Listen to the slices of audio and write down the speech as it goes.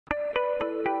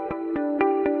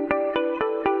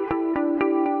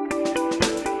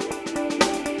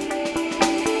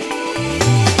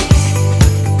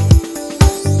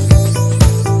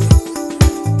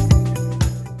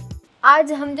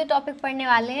आज हम जो टॉपिक पढ़ने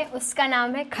वाले हैं उसका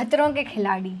नाम है खतरों के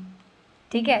खिलाड़ी।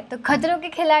 ठीक है, तो खतरों के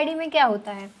खिलाड़ी में क्या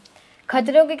होता है?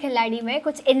 खतरों के खिलाड़ी में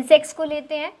कुछ इंसेक्ट्स को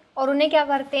लेते हैं और उन्हें क्या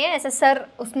करते हैं, ऐसे सर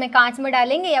उसमें कांच में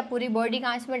डालेंगे या पूरी बॉडी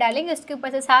कांच में डालेंगे, उसके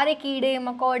ऊपर से सारे कीड़े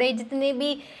मकोड़े जितने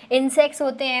भी इंसेक्ट्स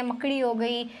होते हैं, मकड़ी हो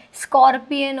गई,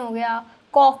 स्कॉर्पियन हो गया,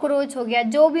 कॉकरोच हो गया,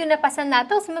 जो भी उन्हें पसंद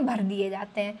आता है उसमें भर दिए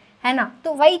जाते हैं, है ना।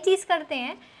 तो वही चीज़ करते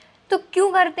हैं। तो क्यों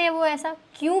करते हैं वो ऐसा?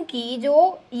 क्योंकि ये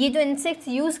जो इंसेक्ट्स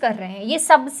यूज़ कर रहे हैं ये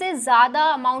सबसे ज़्यादा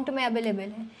अमाउंट में अवेलेबल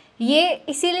है, ये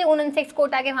इसीलिए उन इंसेक्ट्स को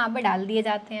उठा के वहाँ पे डाल दिए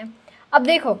जाते हैं। अब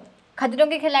देखो, खतरों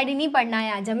के खिलाड़ी नहीं पढ़ना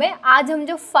है आज हमें। आज हम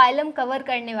जो फाइलम कवर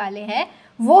करने वाले हैं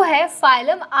वो है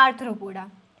फाइलम आर्थ्रोपोडा।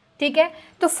 ठीक है,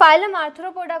 तो फाइलम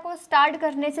आर्थ्रोपोडा को स्टार्ट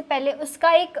करने से पहले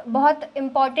उसका एक बहुत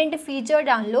इम्पॉर्टेंट फीचर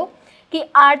जान लो कि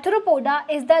arthropoda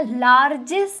is the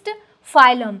largest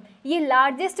phylum. ये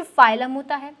लार्जेस्ट फाइलम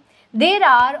होता है। There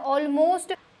are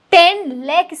almost 10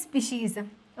 lakh species.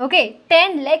 Okay,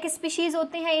 10 lakh species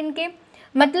होते हैं इनके,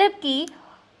 मतलब कि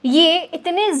ये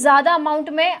इतने ज़्यादा अमाउंट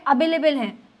में अवेलेबल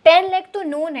हैं। 10 लाख तो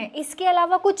नोन है, इसके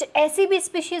अलावा कुछ ऐसी भी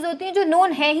स्पीशीज़ होती हैं जो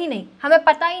नोन है ही नहीं, हमें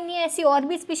पता ही नहीं है ऐसी और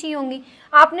भी स्पीशी होंगी।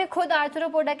 आपने खुद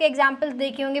आर्थ्रोपोडा के एग्जाम्पल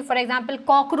देखे होंगे। फॉर एग्जाम्पल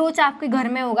कॉकरोच आपके घर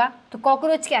में होगा, तो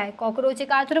कॉकरोच क्या है? कॉकरोच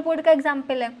एक आर्थ्रोपोड का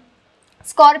एग्जाम्पल है।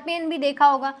 स्कॉर्पियन भी देखा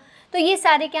होगा। तो ये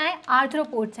सारे क्या हैं?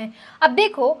 आर्थ्रोपोड्स हैं। अब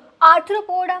देखो,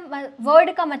 आर्थ्रोपोडा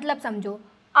वर्ड का मतलब समझो,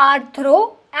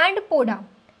 आर्थ्रो एंड पोडा,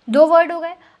 दो वर्ड हो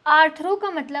गए। आर्थ्रो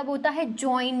का मतलब होता है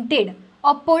जॉइंटेड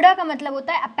और पोडा का मतलब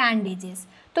होता है अपेंडेजेस।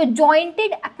 तो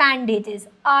जॉइंटेड अपेंडेजेस,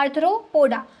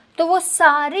 आर्थ्रोपोडा, तो वो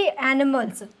सारे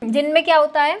एनिमल्स जिनमें क्या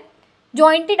होता है,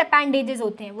 जॉइंटेड अपेंडेजेस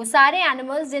होते हैं। वो सारे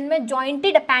एनिमल्स जिनमें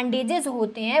जॉइंटेड अपेंडेजेस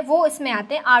होते हैं वो इसमें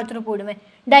आते हैं आर्थ्रोपोड में।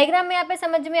 डायग्राम में यहाँ पे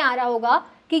समझ में आ रहा होगा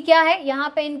कि क्या है,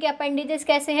 यहाँ पे इनके अपेंडेजेस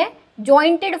कैसे हैं?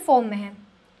 जॉइंटेड फॉर्म में है।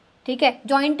 ठीक है,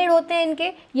 जॉइंटेड होते हैं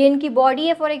इनके, ये इनकी बॉडी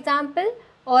है फॉर एग्जांपल,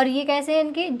 और ये कैसे हैं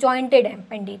इनके? Jointed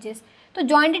appendages. तो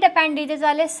जॉइंटेड अपेंडेजेस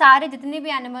वाले सारे जितने भी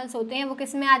एनिमल्स होते हैं वो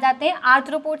किस में आ जाते हैं?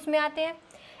 आर्थ्रोपोड्स में आते हैं।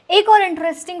 एक और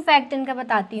इंटरेस्टिंग फैक्ट इनका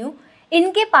बताती हूँ,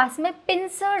 इनके पास में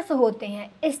पिंसर्स होते हैं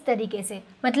इस तरीके से।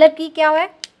 मतलब कि क्या है,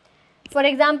 फॉर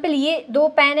एग्जाम्पल ये दो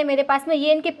पेन है मेरे पास में,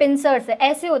 ये इनके पिंसर्स है,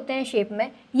 ऐसे होते हैं शेप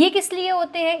में। ये किस लिए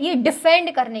होते हैं? ये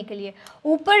डिफेंड करने के लिए।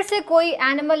 ऊपर से कोई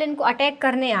एनिमल इनको अटैक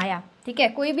करने आया, ठीक है,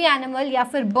 कोई भी एनिमल या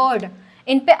फिर बर्ड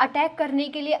इन पे अटैक करने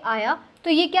के लिए आया, तो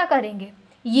ये क्या करेंगे?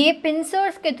 ये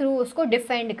पिंसर्स के थ्रू उसको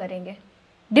डिफेंड करेंगे,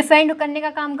 डिफेंड करने का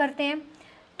काम करते हैं।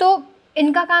 तो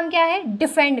इनका काम क्या है?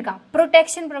 डिफेंड का,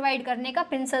 प्रोटेक्शन प्रोवाइड करने का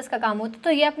पिंसर्स का काम होता है। तो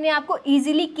ये अपने आप को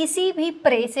ईजिली किसी भी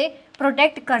प्रे से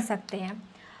प्रोटेक्ट कर सकते हैं।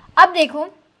 अब देखो,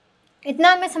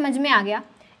 इतना हमें समझ में आ गया।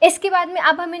 इसके बाद में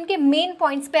अब हम इनके मेन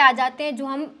पॉइंट्स पे आ जाते हैं, जो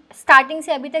हम स्टार्टिंग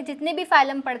से अभी तक जितने भी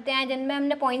फाइलम पढ़ते हैं जिनमें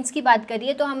हमने पॉइंट्स की बात करी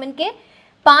है, तो हम इनके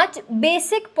 5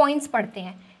 बेसिक पॉइंट्स पढ़ते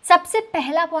हैं। सबसे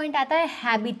पहला पॉइंट आता है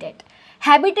हैबिटेट।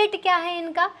 हैबिटेट क्या है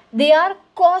इनका? They are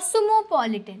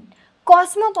cosmopolitan.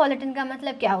 कॉस्मोपॉलिटन का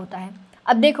मतलब क्या होता है?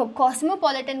 अब देखो,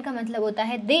 कॉस्मोपॉलिटन का मतलब होता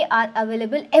है दे आर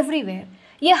अवेलेबल एवरीवेयर।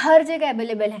 ये हर जगह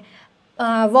अवेलेबल है।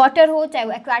 वाटर हो, चाहे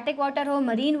वो एक्वाटिक वाटर हो,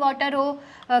 मरीन वाटर हो,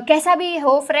 कैसा भी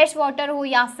हो, फ्रेश वाटर हो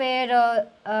या फिर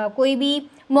कोई भी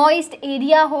मॉइस्ट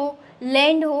एरिया हो,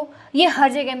 लैंड हो, ये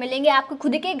हर जगह मिलेंगे। आपको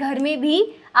खुद के घर में भी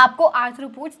आपको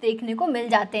आर्थ्रोपोड्स देखने को मिल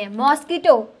जाते हैं।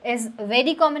 Mosquito is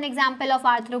very common example of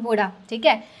arthropoda. ठीक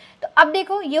है, तो अब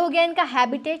देखो, ये हो गया इनका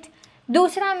हैबिटेट।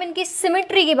 दूसरा हम इनकी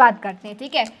सिमेट्री की बात करते हैं।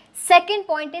 ठीक है, सेकेंड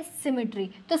पॉइंट इज सिमेट्री।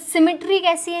 तो सिमेट्री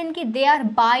कैसी है इनकी? They are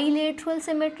bilateral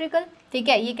symmetrical. ठीक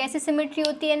है, ये कैसी सिमेट्री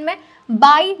होती है इनमें?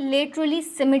 बाइलेटरली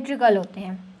सिमेट्रिकल होते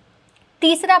हैं।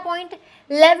 तीसरा पॉइंट,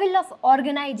 लेवल ऑफ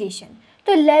ऑर्गेनाइजेशन।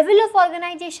 तो लेवल ऑफ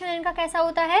ऑर्गेनाइजेशन इनका कैसा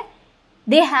होता है?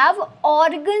 They have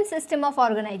organ system of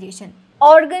organisation.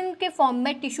 Organ के फॉर्म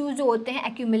में टिश्यूज जो होते हैं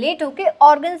एक्यूमुलेट होकर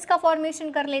ऑर्गन्स का फॉर्मेशन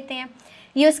कर लेते हैं।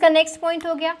 ये उसका नेक्स्ट पॉइंट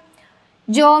हो गया।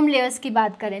 जर्म लेयर्स की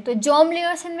बात करें तो जर्म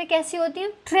लेयर्स इनमें कैसी होती हैं?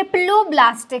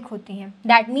 ट्रिप्लोब्लास्टिक होती हैं।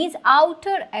 That means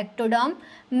outer ectoderm,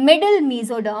 middle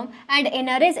mesoderm and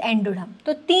inner is endoderm.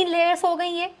 तो 3 लेयर्स हो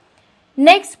गई है।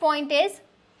 Next point is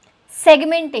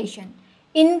segmentation.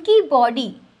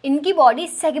 इनकी बॉडी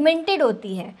सेगमेंटेड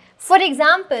होती है। फॉर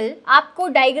एग्जाम्पल, आपको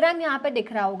डायग्राम यहाँ पे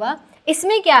दिख रहा होगा,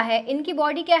 इसमें क्या है, इनकी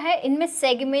बॉडी क्या है, इनमें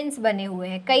सेगमेंट्स बने हुए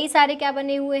हैं, कई सारे क्या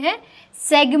बने हुए हैं?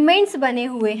 सेगमेंट्स बने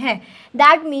हुए हैं।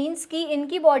 दैट मीन्स कि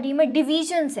इनकी बॉडी में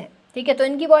डिविजन्स है। ठीक है, तो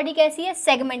इनकी बॉडी कैसी है?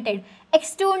 सेगमेंटेड,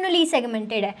 एक्सटर्नली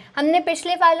सेगमेंटेड है। हमने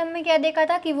पिछले फाइलम में क्या देखा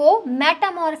था कि वो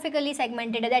मेटामॉर्फिकली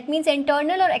सेगमेंटेड है। दैट मीन्स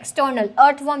इंटरनल और एक्सटर्नल,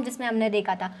 अर्थवॉर्म जिसमें हमने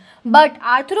देखा था। बट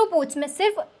आर्थ्रोपोड्स में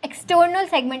सिर्फ एक्सटर्नल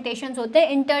सेगमेंटेशंस होते हैं,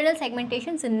 इंटरनल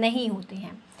सेगमेंटेशंस नहीं होते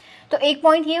हैं। तो एक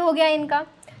पॉइंट ये हो गया इनका।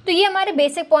 तो ये हमारे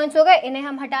बेसिक पॉइंट्स हो गए, इन्हें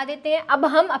हम हटा देते हैं। अब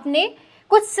हम अपने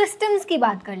कुछ सिस्टम्स की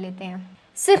बात कर लेते हैं।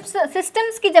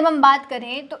 सिस्टम्स की जब हम बात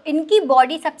करें तो इनकी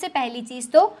बॉडी सबसे पहली चीज़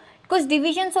तो कुछ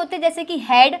डिविजन्स होते हैं जैसे कि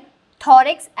हेड,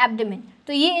 थॉरिक्स, एब्डोमेन,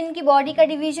 तो ये इनकी बॉडी का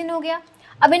डिवीजन हो गया।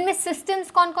 अब इनमें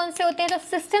सिस्टम्स कौन कौन से होते हैं, तो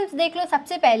सिस्टम्स देख लो।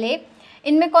 सबसे पहले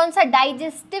इनमें कौन सा,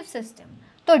 डाइजेस्टिव सिस्टम,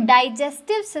 तो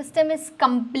digestive system is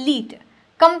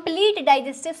complete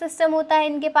digestive system होता है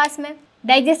इनके पास में।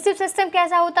 डाइजेस्टिव सिस्टम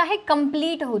कैसा होता है,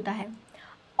 कंप्लीट होता है।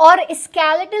 और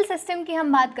स्केलेटल सिस्टम की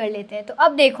हम बात कर लेते हैं। तो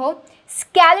अब देखो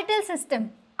स्केलेटल सिस्टम,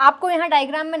 आपको यहाँ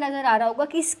डायग्राम में नज़र आ रहा होगा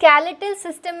कि स्केलेटल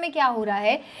सिस्टम में क्या हो रहा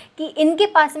है कि इनके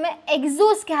पास में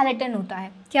एक्सोस्केलेटन होता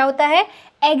है। क्या होता है,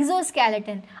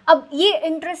 एक्सोस्केलेटन। अब ये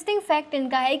इंटरेस्टिंग फैक्ट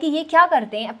इनका है कि ये क्या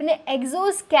करते हैं, अपने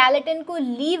एक्सोस्केलेटन को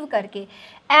लीव करके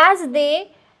एज दे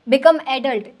बिकम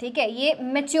एडल्ट, ठीक है, ये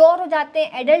मैच्योर हो जाते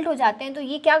हैं, एडल्ट हो जाते हैं, तो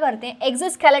ये क्या करते हैं,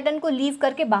 एक्सोस्केलेटन को लीव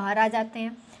करके बाहर आ जाते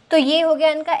हैं। तो ये हो गया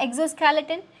इनका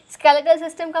एक्सोस्केलेटन। स्केलेटल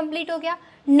सिस्टम कंप्लीट हो गया।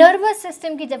 नर्वस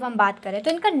सिस्टम की जब हम बात करें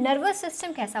तो इनका नर्वस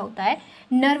सिस्टम कैसा होता है,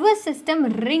 नर्वस सिस्टम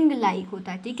रिंग लाइक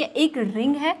होता है, ठीक है, एक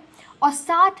रिंग है और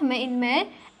साथ में इनमें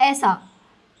ऐसा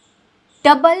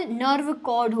डबल नर्व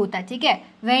कॉर्ड होता है, ठीक है,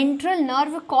 वेंट्रल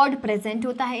नर्व कॉर्ड प्रेजेंट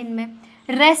होता है इनमें।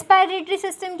 रेस्पिरेटरी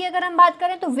सिस्टम की अगर हम बात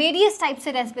करें तो वेरियस टाइप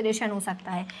से रेस्पिरेशन हो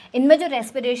सकता है। इनमें जो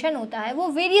रेस्पिरेशन होता है वो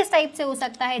वेरियस टाइप से हो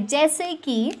सकता है, जैसे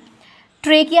कि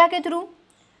ट्रेकिया के थ्रू,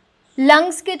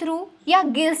 लंग्स के थ्रू या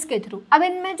गिल्स के थ्रू। अब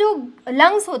इनमें जो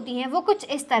लंग्स होती हैं वो कुछ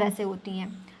इस तरह से होती हैं,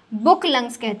 बुक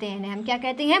लंग्स कहते हैं इन्हें, हम क्या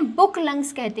कहते हैं, बुक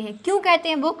लंग्स कहते हैं। क्यों कहते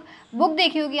हैं बुक, बुक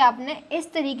देखी होगी आपने,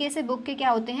 इस तरीके से बुक के क्या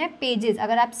होते हैं, पेजेस।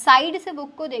 अगर आप साइड से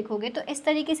बुक को देखोगे तो इस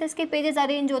तरीके से इसके पेजेस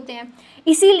अरेंज होते हैं,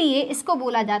 इसीलिए इसको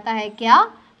बोला जाता है क्या,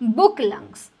 बुक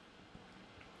लंग्स।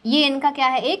 ये इनका क्या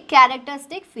है, एक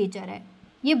कैरेक्टरिस्टिक फीचर है,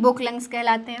 ये बुक लंग्स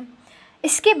कहलाते हैं।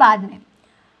 इसके बाद में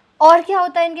और क्या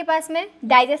होता है इनके पास में,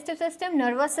 digestive system,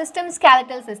 nervous system,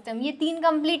 skeletal system, ये तीन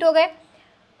कंप्लीट हो गए।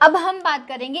 अब हम बात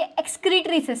करेंगे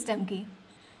एक्सक्रीटरी सिस्टम की।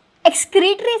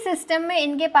 एक्सक्रीटरी सिस्टम में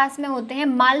इनके पास में होते हैं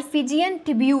मालफिजियन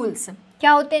टिब्यूल्स।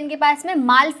 क्या होते हैं इनके पास में,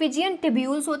 मालफिजियन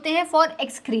टिब्यूल्स होते हैं फॉर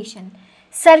एक्सक्रीशन।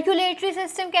 सर्कुलेटरी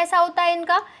सिस्टम कैसा होता है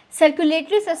इनका,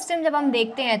 सर्कुलेटरी सिस्टम जब हम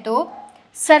देखते हैं तो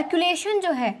सर्कुलेशन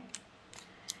जो है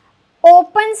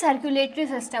ओपन सर्कुलेटरी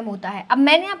सिस्टम होता है। अब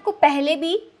मैंने आपको पहले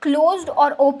भी क्लोज्ड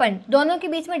और ओपन दोनों के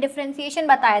बीच में डिफरेंशिएशन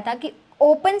बताया था कि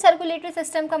ओपन सर्कुलेटरी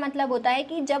सिस्टम का मतलब होता है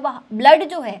कि जब ब्लड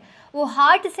जो है वो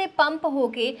हार्ट से पंप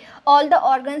होके all the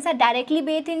organs are directly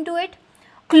Beth into it.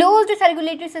 Closed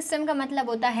circulatory system का मतलब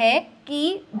होता है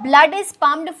कि blood is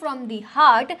pumped from the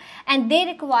heart and they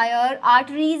require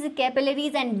arteries,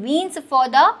 capillaries and वीन्स for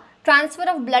the transfer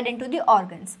of blood into the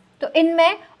organs. तो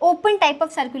इनमें open type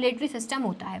of circulatory system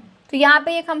होता है। तो यहाँ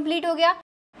पे ये कंप्लीट हो गया।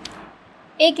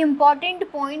 एक इम्पॉर्टेंट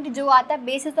पॉइंट जो आता है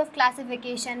बेसिस ऑफ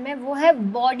क्लासिफिकेशन में वो है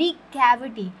बॉडी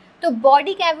कैविटी। तो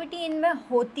बॉडी कैविटी इनमें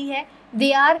होती है,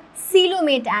 दे आर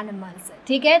सीलोमेट एनिमल्स,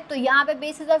 ठीक है। तो यहाँ पे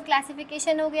बेसिस ऑफ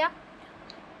क्लासिफिकेशन हो गया।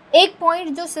 एक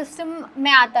पॉइंट जो सिस्टम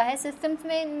में आता है, सिस्टम्स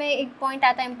में इनमें एक पॉइंट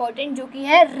आता है इम्पॉर्टेंट जो कि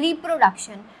है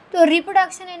रिप्रोडक्शन। तो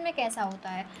रिप्रोडक्शन इनमें कैसा होता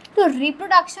है, तो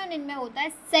रिप्रोडक्शन इनमें होता है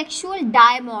सेक्सुअल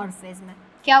डायमॉर्फिज्म।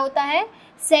 क्या होता है,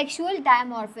 सेक्सुअल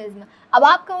डायमॉर्फिज्म। अब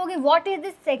आप कहोगे what is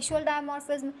this sexual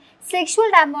dimorphism.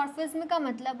 Sexual dimorphism का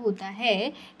मतलब होता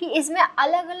है कि इसमें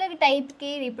अलग अलग टाइप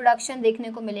के रिप्रोडक्शन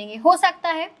देखने को मिलेंगे। हो सकता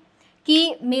है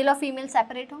कि मेल और फीमेल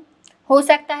सेपरेट हो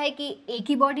सकता है कि एक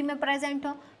ही बॉडी में प्रेजेंट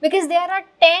हो, because there are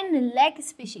 10 lakh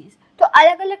species. तो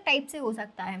अलग अलग टाइप से हो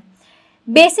सकता है।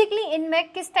 बेसिकली इनमें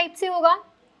किस टाइप से होगा,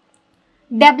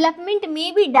 डेवलपमेंट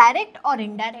में भी डायरेक्ट और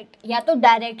इनडायरेक्ट, या तो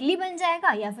डायरेक्टली बन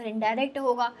जाएगा या फिर इनडायरेक्ट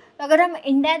होगा। तो अगर हम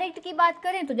इनडायरेक्ट की बात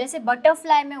करें तो जैसे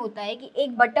बटरफ्लाई में होता है कि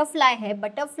एक बटरफ्लाई है,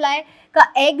 बटरफ्लाई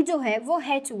का एग जो है वो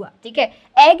हैच हुआ, ठीक है।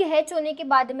 एग हैच होने के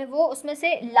बाद में वो उसमें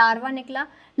से लार्वा निकला,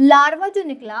 लार्वा जो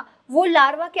निकला वो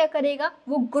लार्वा क्या करेगा,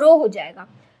 वो ग्रो हो जाएगा।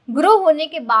 ग्रो होने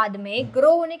के बाद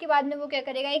में वो क्या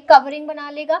करेगा, एक कवरिंग बना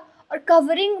लेगा और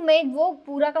कवरिंग में वो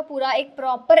पूरा का पूरा एक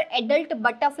प्रॉपर एडल्ट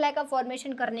बटरफ्लाई का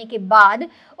फॉर्मेशन करने के बाद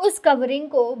उस कवरिंग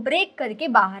को ब्रेक करके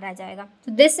बाहर आ जाएगा।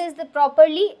 तो this is the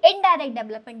properly indirect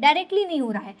development, directly नहीं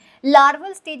हो रहा है,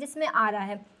 लार्वल स्टेजेस में आ रहा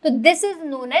है। तो this is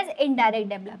known as indirect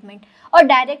development, और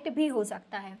डायरेक्ट भी हो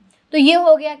सकता है। तो ये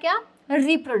हो गया क्या,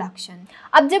 रिप्रोडक्शन।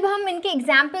 अब जब हम इनके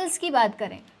एग्जाम्पल्स की बात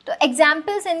करें तो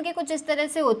एग्जाम्पल्स इनके कुछ इस तरह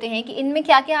से होते हैं कि इनमें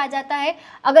क्या क्या आ जाता है।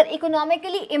 अगर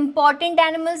इकोनॉमिकली इम्पॉर्टेंट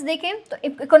एनिमल्स देखें तो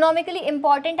इकोनॉमिकली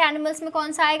इम्पॉर्टेंट एनिमल्स में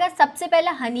कौन सा आएगा, सबसे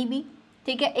पहला हनी बी,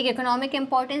 ठीक है, एक इकोनॉमिक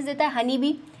इंपॉर्टेंस देता है हनी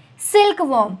बी। सिल्क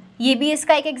वॉर्म, ये भी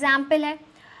इसका एक एग्जाम्पल है।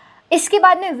 इसके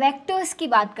बाद में वेक्टर्स की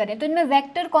बात करें तो इनमें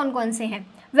वेक्टर कौन कौन से हैं,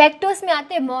 वेक्टर्स में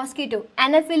आते हैं मॉस्किटो,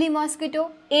 एनाफिली मॉस्किटो,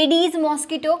 एडीज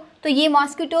मॉस्किटो, तो ये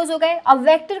मॉस्किटोज हो गए। अब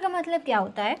वेक्टर का मतलब क्या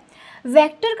होता है,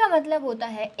 वेक्टर का मतलब होता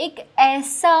है एक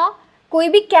ऐसा कोई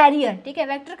भी कैरियर, ठीक है,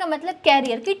 वेक्टर का मतलब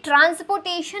कैरियर की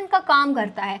ट्रांसपोर्टेशन का काम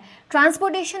करता है।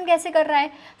 ट्रांसपोर्टेशन कैसे कर रहा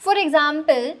है? फॉर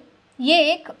एग्जाम्पल ये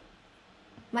एक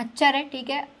मच्छर है, ठीक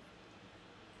है,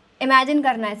 इमेजिन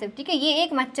करना है सिर्फ, ठीक है, ये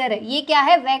एक मच्छर है, ये क्या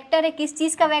है? वेक्टर है। किस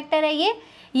चीज़ का वेक्टर है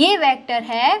ये वेक्टर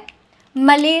है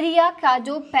मलेरिया का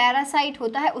जो पैरासाइट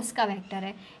होता है उसका वेक्टर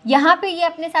है। यहाँ पे ये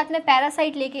अपने साथ में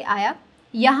पैरासाइट लेके आया,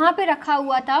 यहाँ पे रखा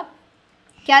हुआ था,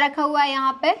 क्या रखा हुआ है?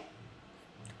 यहाँ पे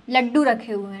लड्डू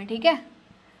रखे हुए हैं, ठीक है,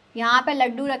 यहाँ पे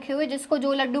लड्डू रखे हुए, जिसको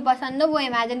जो लड्डू पसंद हो वो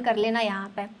इमेजिन कर लेना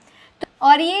यहाँ पे। तो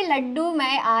और ये लड्डू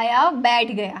में आया,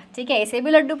 बैठ गया, ठीक है, इसे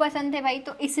भी लड्डू पसंद थे भाई,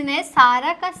 तो इसने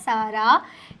सारा का सारा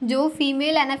जो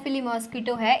फीमेल एनाफिली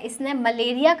मॉस्किटो है, इसने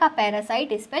मलेरिया का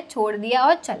पैरासाइट इस पर छोड़ दिया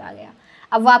और चला गया।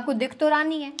 अब वो आपको दिख तो रहा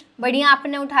नहीं है, बढ़िया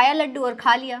आपने उठाया लड्डू और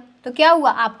खा लिया, तो क्या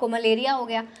हुआ? आपको मलेरिया हो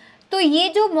गया। तो ये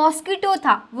जो मॉस्किटो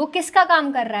था वो किसका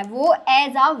काम कर रहा है? वो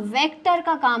एज अ वेक्टर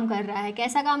का काम कर रहा है।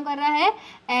 कैसा काम कर रहा है?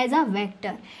 As a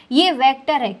vector. ये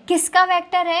वेक्टर है, किसका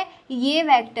वेक्टर है? ये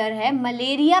वेक्टर है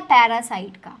मलेरिया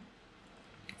पैरासाइट का।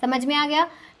 समझ में आ गया?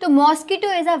 तो मॉस्किटो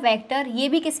एज अ वेक्टर, ये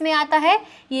भी किस में आता है?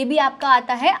 ये भी आपका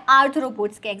आता है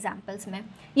आर्थ्रोपोड्स के एग्जाम्पल्स में।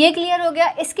 ये क्लियर हो गया।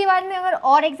 इसके बाद में अगर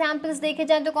और एग्जाम्पल्स देखे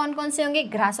जाएँ तो कौन कौन से होंगे?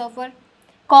 ग्रासऑफर,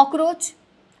 कॉकरोच,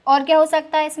 और क्या हो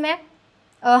सकता है इसमें?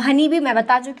 हनी भी मैं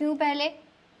बता चुकी हूँ पहले।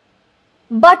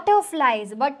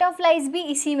 बटरफ्लाइज भी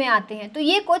इसी में आते हैं। तो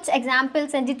ये कुछ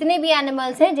एग्जाम्पल्स हैं, जितने भी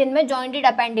एनिमल्स हैं जिनमें जॉइंटेड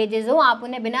अपेंडेजेस हो, आप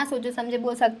उन्हें बिना सोचे समझे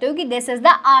बोल सकते हो कि दिस इज द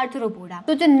आर्थ्रोपोडा।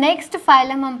 तो जो नेक्स्ट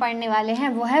फाइलम हम पढ़ने वाले हैं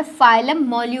वो है फाइलम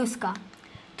मॉल्यूस्का।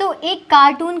 तो एक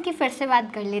कार्टून की फिर से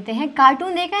बात कर लेते हैं।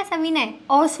 कार्टून देखा है सभी ने?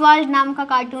 ऑसवाल्ड नाम का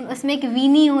कार्टून, उसमें एक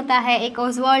विनी होता है, एक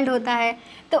ऑसवाल्ड होता है।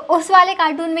 तो उस वाले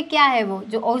कार्टून में क्या है? वो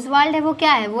जो ऑसवाल्ड है वो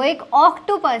क्या है? वो एक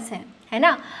ऑक्टोपस है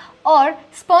ना। और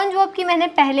स्पॉन्ज बॉब की मैंने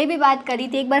पहले भी बात करी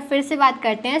थी, एक बार फिर से बात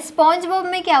करते हैं। स्पॉन्ज बॉब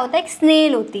में क्या होता है? एक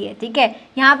स्नेल होती है, ठीक है,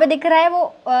 यहाँ पे दिख रहा है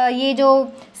वो ये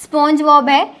जो स्पॉन्ज बॉब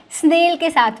है स्नेल के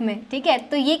साथ में, ठीक है।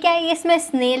 तो ये क्या है? ये इसमें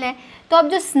स्नेल है। तो अब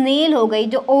जो स्नेल हो गई,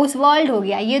 जो ओसवाल्ड हो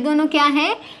गया, ये दोनों क्या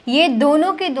हैं? ये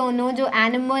दोनों के दोनों जो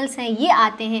एनिमल्स हैं ये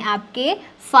आते हैं आपके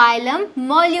फाइलम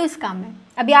मॉल्यूस्का में।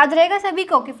 अब याद रहेगा सभी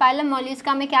को कि फाइलम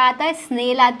मॉल्यूस्का में क्या आता है?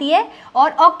 स्नेल आती है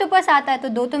और ऑक्टोपस आता है। तो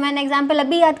दो तो मैंने एग्जाम्पल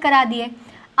अभी याद करा दिए।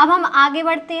 अब हम आगे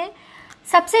बढ़ते हैं।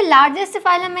 सबसे लार्जेस्ट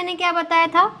फाइलम मैंने क्या बताया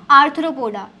था?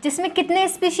 आर्थ्रोपोडा, जिसमें कितने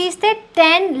स्पीशीज थे?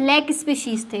 10 लाख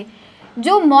स्पीशीज थे।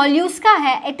 जो मॉल्यूस्का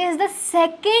है it is the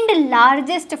second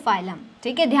largest phylum,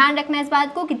 ठीक है, ध्यान रखना इस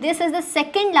बात को कि this is the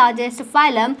second largest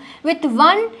phylum with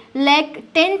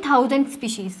 1,10,000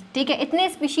 species, ठीक है, इतने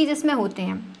स्पीशीज इसमें होते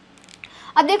हैं।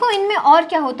 अब देखो इनमें और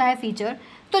क्या होता है फीचर।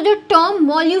 तो जो टर्म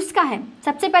मॉल्यूस्का है,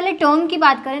 सबसे पहले टर्म की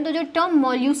बात करें तो जो टर्म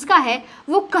मॉल्यूस्का है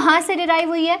वो कहाँ से डिराइव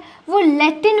हुई है? वो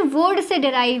लैटिन वर्ड से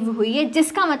डिराइव हुई है,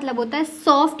 जिसका मतलब होता है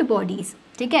सॉफ्ट बॉडीज़,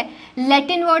 ठीक है,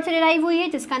 लैटिन वर्ड से डिराइव हुई है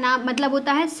जिसका नाम मतलब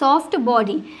होता है सॉफ्ट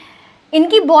बॉडी।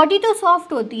 इनकी बॉडी तो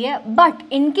सॉफ्ट होती है बट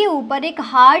इनके ऊपर एक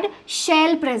हार्ड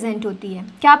शेल प्रेजेंट होती है।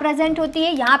 क्या प्रेजेंट होती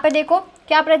है? यहाँ पे देखो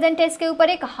क्या प्रेजेंट है, इसके ऊपर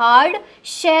एक हार्ड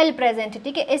शेल प्रेजेंट है,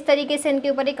 ठीक है, इस तरीके से इनके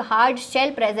ऊपर एक हार्ड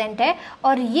शेल प्रेजेंट है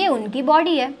और ये उनकी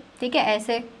बॉडी है, ठीक है,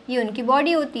 ऐसे ये उनकी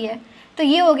बॉडी होती है। तो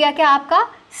ये हो गया क्या आपका?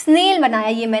 स्नेल बनाया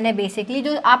ये मैंने बेसिकली,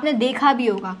 जो आपने देखा भी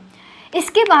होगा।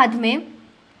 इसके बाद में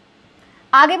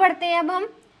आगे बढ़ते हैं। अब हम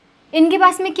इनके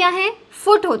पास में क्या है?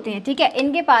 फुट होते हैं, ठीक है,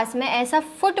 इनके पास में ऐसा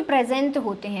फुट प्रेजेंट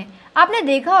होते हैं। आपने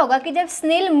देखा होगा कि जब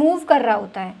स्नेल मूव कर रहा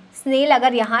होता है, स्नेल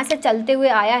अगर यहाँ से चलते हुए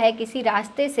आया है किसी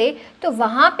रास्ते से, तो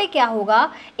वहाँ पे क्या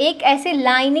होगा? एक ऐसी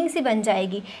लाइनिंग सी बन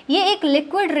जाएगी। ये एक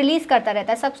लिक्विड रिलीज़ करता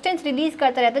रहता है, सब्सटेंस रिलीज़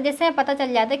करता रहता है, जिससे हमें पता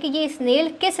चल जाता है कि ये स्नेल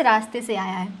किस रास्ते से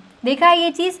आया है। देखा है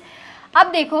ये चीज़?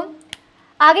 अब देखो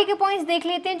आगे के पॉइंट्स देख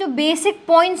लेते हैं। जो बेसिक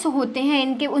पॉइंट्स होते हैं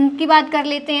इनके, उनकी बात कर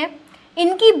लेते हैं।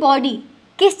 इनकी बॉडी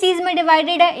किस चीज़ में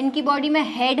डिवाइडेड है? इनकी बॉडी में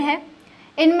हेड है,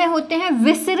 इनमें होते हैं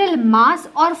विसरल मास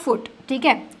और फुट, ठीक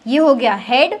है, ये हो गया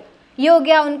हेड, ये हो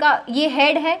गया उनका, ये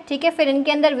हेड है, ठीक है, फिर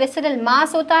इनके अंदर विसरल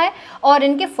मास होता है और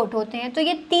इनके फुट होते हैं। तो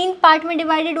ये 3 पार्ट में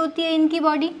डिवाइडेड होती है इनकी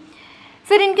बॉडी।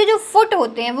 फिर इनके जो फुट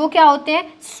होते हैं वो क्या होते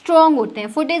हैं? स्ट्रॉन्ग होते हैं।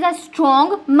 Foot is a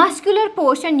strong muscular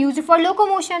portion use for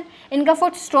locomotion. इनका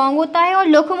फुट स्ट्रॉन्ग होता है और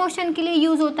लोकोमोशन के लिए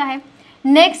यूज़ होता है।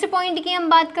 नेक्स्ट पॉइंट की हम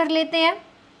बात कर लेते हैं।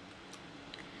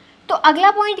 तो अगला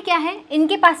पॉइंट क्या है?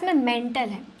 इनके पास में मेंटल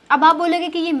है। अब आप बोलोगे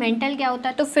कि ये मेंटल क्या होता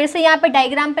है, तो फिर से यहाँ पे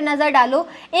डायग्राम पे नज़र डालो।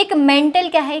 एक मेंटल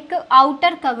क्या है? एक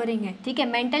आउटर कवरिंग है, ठीक है,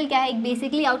 मेंटल क्या है? एक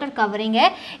बेसिकली आउटर कवरिंग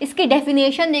है। इसकी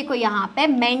डेफिनेशन देखो यहाँ पे,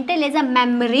 मेंटल इज अ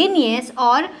मेम्ब्रेनियस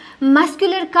और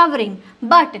muscular covering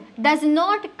but does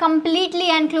not completely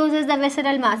encloses the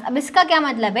visceral मास। अब इसका क्या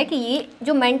मतलब है कि ये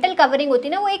जो मेंटल कवरिंग होती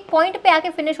है ना, वो एक पॉइंट पे आके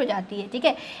फिनिश हो जाती है, ठीक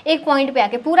है, एक पॉइंट पे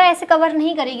आके, पूरा ऐसे कवर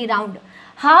नहीं करेगी, राउंड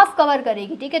हाफ कवर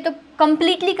करेगी, ठीक है, तो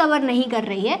कम्प्लीटली कवर नहीं कर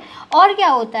रही है। और क्या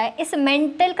होता है, इस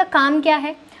मेंटल का काम क्या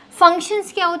है,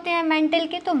 फंक्शंस क्या होते हैं मेंटल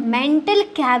के, तो मेंटल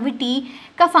कैविटी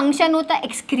का फंक्शन होता है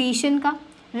एक्सक्रीशन का,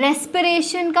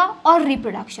 रेस्पिरेशन का और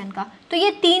रिप्रोडक्शन का। तो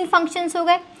ये 3 फंक्शंस हो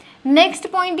गए। नेक्स्ट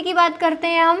पॉइंट की बात करते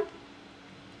हैं हम।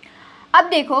 अब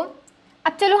देखो,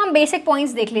 अब चलो हम बेसिक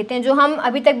पॉइंट्स देख लेते हैं, जो हम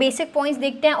अभी तक बेसिक पॉइंट्स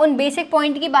देखते हैं उन बेसिक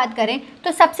पॉइंट की बात करें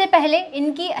तो सबसे पहले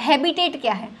इनकी हैबिटेट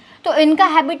क्या है। तो इनका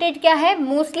हैबिटेट क्या है,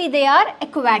 मोस्टली दे आर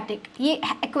एक्वाटिक, ये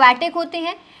एक्वाटिक होते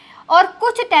हैं और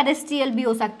कुछ टेरेस्ट्रियल भी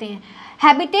हो सकते हैं।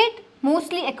 Habitat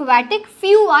mostly aquatic,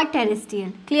 few are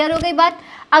terrestrial. Clear हो गई बात।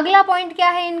 अगला पॉइंट क्या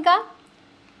है इनका,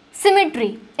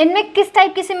 सिमेट्री। इनमें किस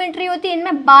टाइप की सिमेट्री होती है,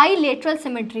 इनमें बाईलेटरल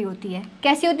सिमेट्री होती है।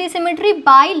 कैसी होती है सिमेट्री,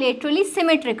 बाईलेटरली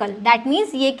सिमेट्रिकल। दैट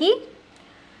मीन्स ये कि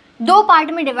 2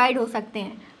 पार्ट में डिवाइड हो सकते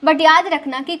हैं, बट याद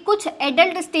रखना कि कुछ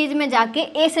एडल्ट स्टेज में जाके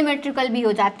एसिमेट्रिकल भी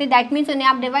हो जाते हैं। दैट मीन्स उन्हें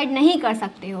आप डिवाइड नहीं कर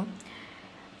सकते हो।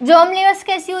 जर्म लेयर्स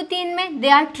कैसी होती है इनमें, they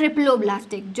are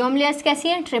triploblastic. Germ layers कैसी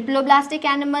हैं, ट्रिप्लोब्लास्टिक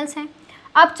एनिमल्स हैं।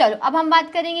 अब चलो, अब हम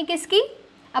बात करेंगे किसकी,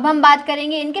 अब हम बात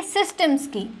करेंगे इनके सिस्टम्स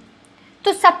की।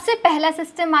 तो सबसे पहला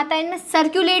सिस्टम आता है इनमें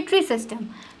सर्कुलेटरी सिस्टम।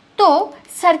 तो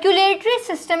circulatory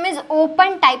system is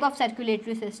open type of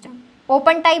circulatory system,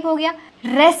 open type हो गया।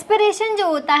 रेस्पिरेशन जो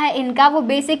होता है इनका वो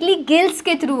बेसिकली गिल्स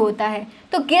के थ्रू होता है।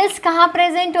 तो गिल्स कहाँ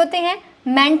प्रेजेंट होते हैं,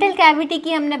 मेंटल कैविटी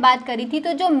की हमने बात करी थी,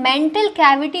 तो जो मेंटल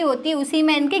कैविटी होती है उसी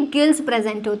में इनके गिल्स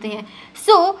प्रेजेंट होते हैं।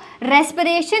 सो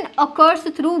रेस्पिरेशन अकर्स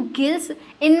थ्रू गिल्स।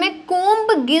 इनमें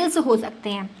कोम्ब गिल्स हो सकते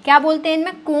हैं, क्या बोलते हैं,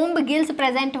 इनमें कोम्ब गिल्स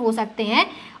प्रेजेंट हो सकते हैं।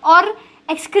 और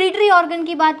एक्सक्रीटरी ऑर्गन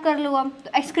की बात कर लो अब,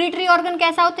 तो एक्सक्रीटरी ऑर्गन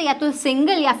कैसा होता है, या तो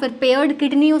सिंगल या फिर पेयर्ड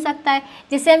किडनी हो सकता है,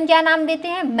 जिसे हम क्या नाम देते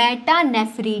हैं,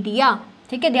 मेटानेफ्रीडिया।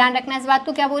 ठीक है, ध्यान रखना इस बात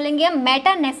को, क्या बोलेंगे हम,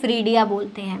 मेटानेफ्रीडिया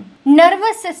बोलते हैं।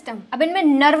 नर्वस सिस्टम, अब इनमें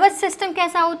नर्वस सिस्टम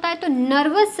कैसा होता है, तो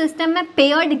नर्वस सिस्टम में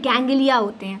पेयर्ड गैंग्लिया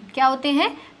होते हैं। क्या होते हैं,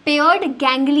 पेयर्ड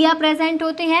गैंग्लिया प्रेजेंट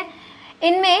होते हैं।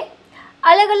 इनमें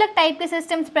अलग अलग टाइप के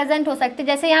सिस्टम्स प्रेजेंट हो सकते हैं,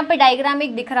 जैसे यहाँ पे डायग्राम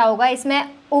एक दिख रहा होगा, इसमें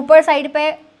ऊपर साइड पे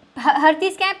हर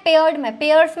चीज़ क्या है, पेयर्ड में,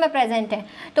 पेयर्स में प्रेजेंट है।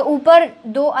 तो ऊपर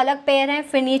 2 अलग पेयर हैं,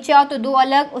 फिर नीचे आओ तो 2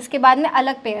 अलग, उसके बाद में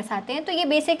अलग पेयर्स आते हैं। तो ये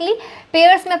बेसिकली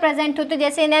पेयर्स में प्रेजेंट होते हैं।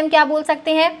 जैसे इन्हें हम क्या बोल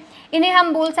सकते हैं, इन्हें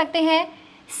हम बोल सकते हैं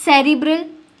सेरिब्रल,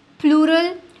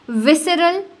 प्लूरल,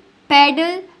 विसरल,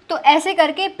 पैडल। तो ऐसे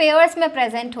करके पेयर्स में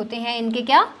प्रेजेंट होते हैं इनके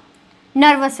क्या,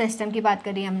 नर्वस सिस्टम की बात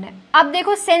करी हमने। अब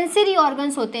देखो सेंसरी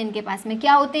ऑर्गन्स होते हैं इनके पास में,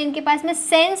 क्या होते हैं इनके पास में,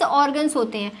 सेंस ऑर्गन्स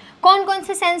होते हैं। कौन कौन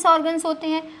से सेंस ऑर्गन्स होते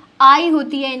हैं, आई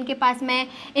होती है इनके पास में,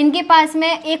 इनके पास में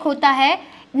एक होता है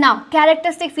ना,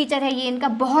 कैरेक्टरिस्टिक फीचर है ये इनका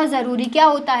बहुत ज़रूरी, क्या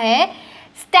होता है,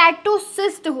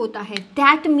 स्टैटोसिस्ट होता है।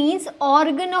 That means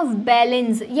organ of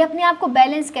balance, ये अपने आप को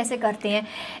बैलेंस कैसे करते हैं।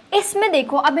 इसमें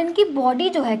देखो अब इनकी बॉडी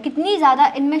जो है कितनी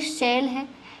ज़्यादा, इनमें शेल है,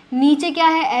 नीचे क्या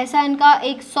है, ऐसा इनका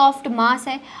एक सॉफ्ट मास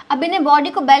है। अब इन्हें बॉडी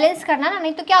को बैलेंस करना ना,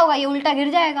 नहीं तो क्या होगा, ये उल्टा गिर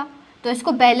जाएगा। तो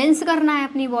इसको बैलेंस करना है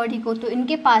अपनी बॉडी को, तो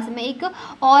इनके पास में एक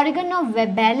ऑर्गन ऑफ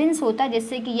बैलेंस होता है,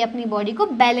 जिससे कि ये अपनी बॉडी को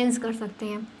बैलेंस कर सकते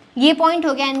हैं। ये पॉइंट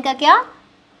हो गया इनका क्या,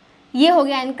 ये हो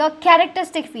गया इनका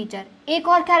कैरेक्टरिस्टिक फीचर। एक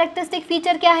और कैरेक्टरिस्टिक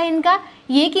फीचर क्या है इनका,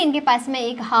 ये कि इनके पास में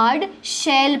एक हार्ड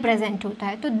शेल प्रेजेंट होता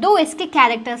है। तो 2 इसके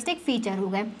कैरेक्टरिस्टिक फीचर हो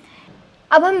गए।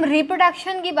 अब हम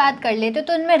रिप्रोडक्शन की बात कर लेते,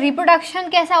 तो इनमें रिप्रोडक्शन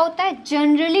कैसा होता है,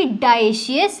 generally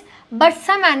dioecious, but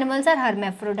some animals are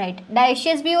hermaphrodite.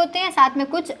 Dioecious भी होते हैं, साथ में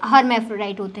कुछ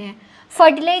हर्मेफ्रोडाइट होते हैं।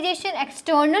 फर्टिलाइजेशन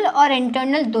एक्सटर्नल और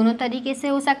इंटरनल दोनों तरीके से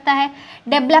हो सकता है।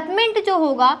 डेवलपमेंट जो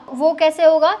होगा वो कैसे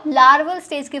होगा, लार्वल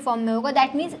स्टेज के फॉर्म में होगा।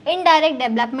 दैट मीन्स इनडायरेक्ट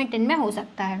डेवलपमेंट इनमें हो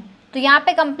सकता है। तो यहाँ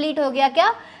पे कंप्लीट हो गया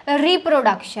क्या,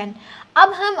 रिप्रोडक्शन।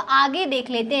 अब हम आगे देख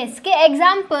लेते हैं इसके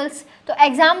एग्जाम्पल्स। तो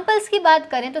एग्जाम्पल्स की बात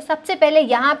करें तो सबसे पहले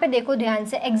यहाँ पे देखो ध्यान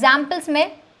से, एग्जाम्पल्स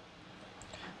में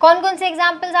कौन कौन से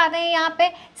एग्जाम्पल्स आ रहे हैं यहाँ पे।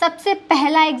 सबसे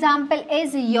पहला एग्जाम्पल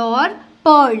इज योर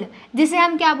पर्ल, जिसे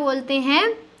हम क्या बोलते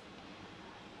हैं,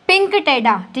 पिंक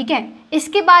टेडा। ठीक है,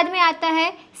 इसके बाद में आता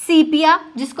है सीपिया,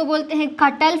 जिसको बोलते हैं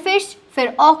कटल फिश।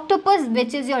 फिर octopus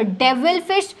which is your devil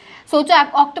fish. सोचो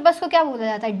आप, ऑक्टोपस को क्या बोला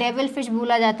जाता है, डेविल फिश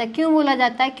बोला जाता है। क्यों बोला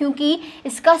जाता है, क्योंकि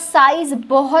इसका साइज़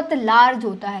बहुत लार्ज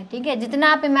होता है। ठीक है,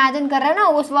 जितना आप इमेजिन कर रहे हैं ना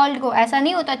उस वर्ल्ड को, ऐसा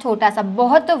नहीं होता छोटा सा,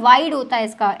 बहुत वाइड होता है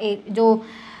इसका जो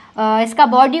इसका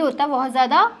बॉडी होता है, बहुत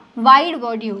ज़्यादा वाइड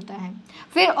बॉडी होता है।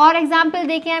 फिर और एग्जाम्पल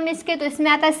देखें हम इसके, तो इसमें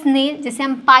आता है स्नेल, जिसे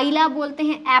हम पाइला बोलते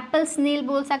हैं, एप्पल स्नेल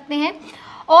बोल सकते हैं।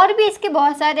 और भी इसके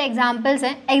बहुत सारे एग्जाम्पल्स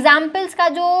हैं। एग्जाम्पल्स का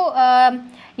जो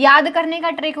याद करने का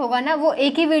ट्रिक होगा ना, वो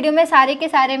एक ही वीडियो में सारे के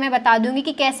सारे मैं बता दूंगी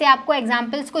कि कैसे आपको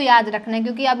एग्जाम्पल्स को याद रखना है,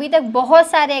 क्योंकि अभी तक बहुत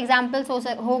सारे एग्जाम्पल्स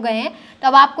हो गए हैं। तो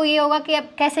अब आपको ये होगा कि अब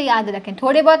कैसे याद रखें।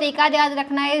 थोड़े बहुत एक आध याद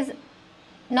रखना इज़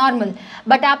नॉर्मल,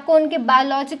 बट आपको उनके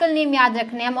बायोलॉजिकल नेम याद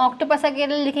रखने हैं। हम ऑक्टोपस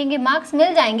अकेले लिखेंगे, मार्क्स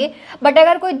मिल जाएंगे, बट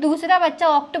अगर कोई दूसरा बच्चा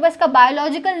ऑक्टोपस का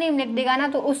बायोलॉजिकल नेम लिख देगा ना,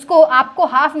 तो उसको आपको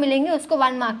हाफ मिलेंगे, उसको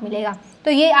 1 मार्क मिलेगा,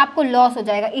 तो ये आपको लॉस हो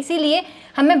जाएगा। इसीलिए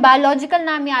हमें बायोलॉजिकल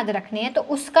नाम याद रखने हैं। तो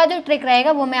उसका जो ट्रिक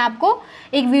रहेगा वो मैं आपको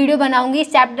एक वीडियो बनाऊंगी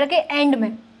इस चैप्टर के एंड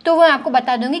में, तो वो मैं आपको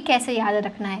बता दूंगी कैसे याद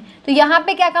रखना है। तो यहाँ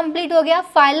पे क्या कंप्लीट हो गया,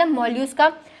 फाइलम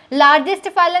मॉल्यूस्का। लार्जेस्ट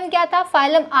फाइलम क्या था,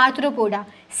 phylum arthropoda.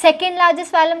 Second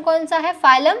largest phylum कौन सा है,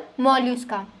 फाइलम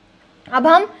मॉल्यूस्का। अब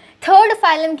हम थर्ड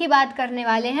फाइलम की बात करने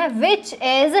वाले हैं, विच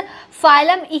इज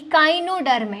फाइलम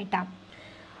इकाइनोडर्मेटा।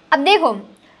 अब देखो,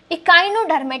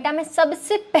 इकाइनोडर्मेटा में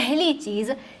सबसे पहली चीज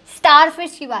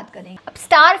स्टारफिश की बात करेंगे। अब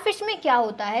स्टारफिश में क्या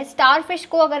होता है, स्टारफिश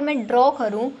को अगर मैं ड्रॉ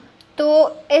करूं तो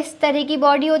इस तरह की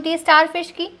बॉडी होती है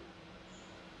स्टारफिश की,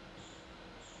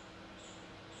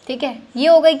 ठीक है, ये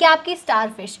हो गई क्या आपकी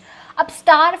स्टारफिश। अब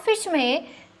स्टारफिश में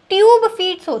ट्यूब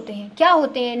फीट्स होते हैं, क्या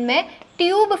होते हैं इनमें,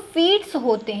 ट्यूब फीट्स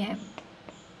होते हैं।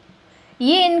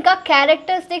 ये इनका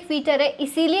कैरेक्टरिस्टिक फीचर है,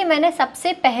 इसीलिए मैंने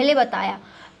सबसे पहले बताया।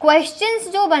 क्वेश्चंस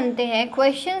जो बनते हैं,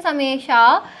 क्वेश्चंस हमेशा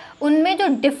उनमें जो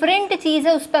डिफरेंट चीज़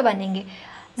है उस पर बनेंगे।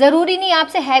 ज़रूरी नहीं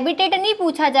आपसे हैबिटेट नहीं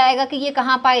पूछा जाएगा कि ये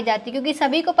कहाँ पाई जाती है, क्योंकि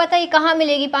सभी को पता है ये कहाँ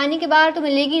मिलेगी, पानी के बाहर तो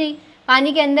मिलेगी नहीं,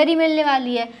 पानी के अंदर ही मिलने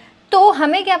वाली है। तो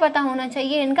हमें क्या पता होना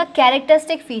चाहिए, इनका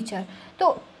कैरेक्टरिस्टिक फीचर।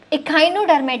 तो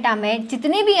इकाइनोडर्मेटा में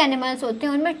जितने भी एनिमल्स होते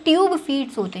हैं उनमें ट्यूब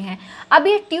फीट्स होते हैं। अब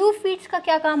ये ट्यूब फीट्स का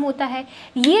क्या काम होता है,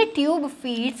 ये ट्यूब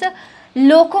फीट्स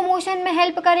लोकोमोशन में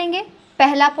हेल्प करेंगे।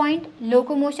 पहला पॉइंट,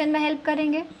 लोकोमोशन में हेल्प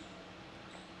करेंगे।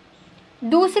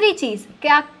 दूसरी चीज़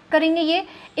क्या करेंगे, ये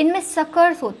इनमें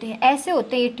सकर्स होते हैं, ऐसे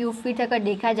होते हैं ये ट्यूब फीट्स, अगर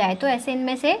देखा जाए तो ऐसे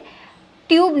इनमें से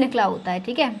ट्यूब निकला होता है,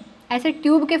 ठीक है, ऐसे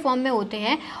ट्यूब के फॉर्म में होते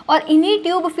हैं, और इन्हीं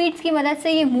ट्यूब फीट्स की मदद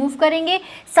से ये मूव करेंगे।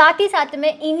 साथ ही साथ में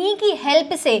इन्हीं की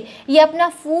हेल्प से ये अपना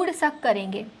फूड सक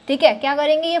करेंगे, ठीक है, क्या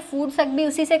करेंगे, ये फूड सक भी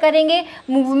उसी से करेंगे,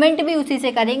 मूवमेंट भी उसी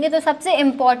से करेंगे। तो सबसे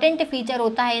इम्पॉर्टेंट फीचर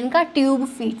होता है इनका ट्यूब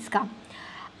फीट्स का।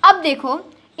 अब देखो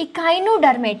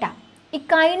इकाइनोडर्मेटा,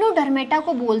 इकाइनोडर्मेटा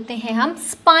को बोलते हैं हम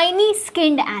स्पाइनी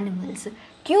स्किन्ड एनिमल्स,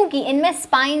 क्योंकि इनमें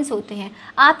स्पाइंस होते हैं।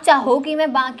 आप चाहो कि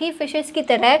मैं बाकी फिशेस की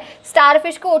तरह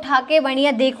स्टारफिश को उठा के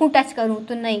बढ़िया देखूं, टच करूं,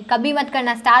 तो नहीं, कभी मत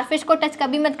करना, स्टारफिश को टच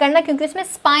कभी मत करना, क्योंकि उसमें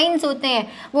स्पाइंस होते हैं।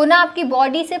 वो ना आपकी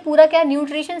बॉडी से पूरा क्या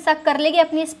न्यूट्रिशन सक कर लेगी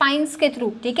अपनी स्पाइंस के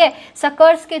थ्रू, ठीक है,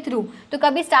 सकर्स के थ्रू। तो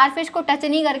कभी स्टारफिश को टच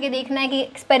नहीं करके देखना है कि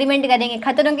एक्सपेरिमेंट करेंगे,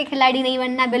 खतरों के खिलाड़ी नहीं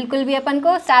बनना, बिल्कुल भी अपन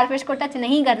को स्टारफिश को टच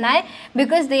नहीं करना है,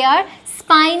 because they are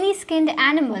spiny skinned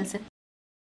animals.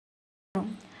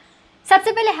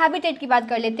 सबसे पहले हैबिटेट की बात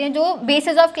कर लेते हैं, जो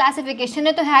बेसिस ऑफ क्लासिफिकेशन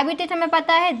है। तो हैबिटेट हमें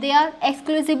पता है, they are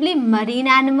exclusively marine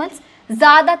animals,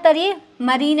 ज़्यादातर ये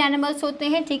मरीन एनिमल्स होते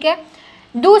हैं, ठीक है।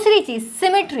 दूसरी चीज़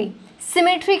सिमेट्री,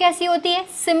 सिमेट्री कैसी होती है,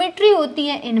 सिमेट्री होती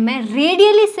है इनमें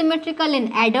radially symmetrical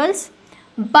in adults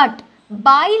but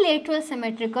bilateral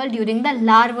symmetrical during the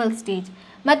larval stage.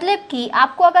 मतलब कि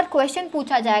आपको अगर क्वेश्चन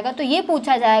पूछा जाएगा तो ये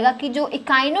पूछा जाएगा कि जो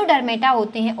इकाइनोडर्मेटा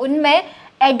होते हैं उनमें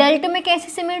एडल्ट में कैसी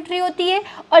सिमेट्री होती है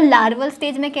और लार्वल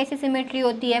स्टेज में कैसी सिमेट्री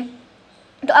होती है।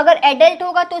 तो अगर एडल्ट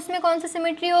होगा तो उसमें कौन सी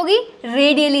सिमेट्री होगी,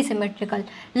 रेडियली सिमेट्रिकल,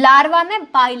 लार्वा में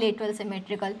बाइलेटरल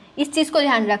सिमेट्रिकल, इस चीज़ को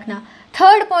ध्यान रखना।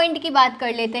 थर्ड पॉइंट की बात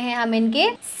कर लेते हैं हम, इनके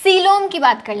सीलोम की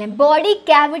बात कर लें, बॉडी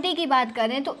कैविटी की बात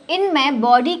करें तो इनमें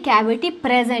बॉडी कैविटी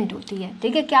प्रेजेंट होती है,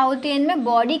 ठीक है, क्या होती है इनमें,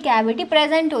 बॉडी कैविटी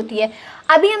प्रेजेंट होती है।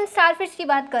 अभी हम स्टारफिश की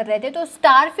बात कर रहे थे, तो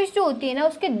स्टारफिश जो होती है ना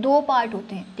उसके 2 पार्ट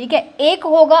होते हैं, ठीक है, एक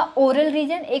होगा ओरल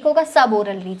रीजन, एक होगा सब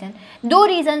ओरल रीजन, 2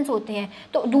 रीजन्स होते हैं।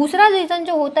 तो दूसरा रीजन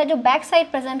जो होता है, जो बैक साइड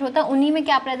प्रेजेंट होता है, उन्हीं में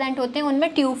क्या प्रेजेंट होते हैं,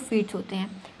 उनमें ट्यूब फीट्स होते हैं।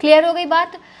 क्लियर हो गई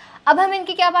बात। अब हम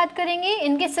इनकी क्या बात करेंगे,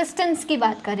 इनके सिस्टम्स की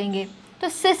बात करेंगे। तो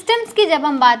सिस्टम्स की जब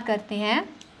हम बात करते हैं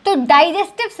तो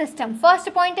digestive system, first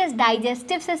point is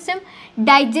digestive system.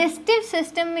 Digestive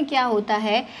system में क्या होता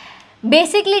है,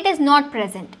 basically it is not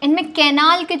present, इनमें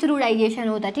कैनाल के थ्रू डाइजेशन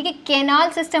होता है, ठीक है, कैनाल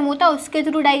सिस्टम होता है, उसके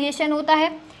थ्रू डाइजेशन होता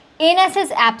है। Anus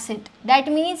is absent, that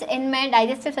means इनमें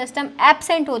डाइजेस्टिव सिस्टम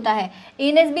एब्सेंट होता है,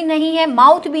 एनस भी नहीं है,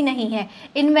 माउथ भी नहीं है,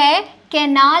 इनमें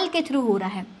कैनाल के थ्रू हो रहा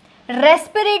है।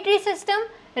 रेस्पिरेटरी सिस्टम,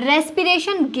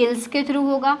 रेस्पिरेशन गिल्स के थ्रू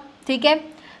होगा, ठीक है।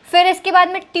 फिर इसके बाद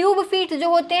में ट्यूब फीट जो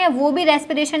होते हैं वो भी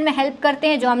रेस्पिरेशन में हेल्प करते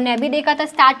हैं, जो हमने अभी देखा था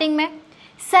स्टार्टिंग में।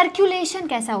 सर्कुलेशन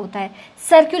कैसा होता है,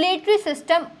 circulatory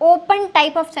system, open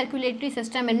type of circulatory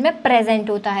system इनमें प्रेजेंट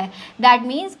होता है। दैट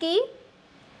मीन्स कि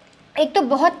एक तो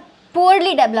बहुत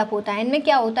पुअरली डेवलप होता है, इनमें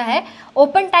क्या होता है,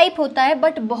 ओपन टाइप होता है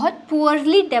बट बहुत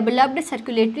पुअरली डेवलप्ड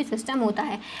सर्कुलेटरी सिस्टम होता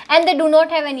है। And they do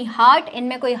not have any heart,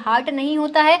 इनमें कोई हार्ट नहीं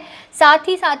होता है, साथ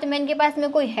ही साथ में इनके पास में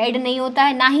कोई हेड नहीं होता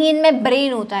है, ना ही इनमें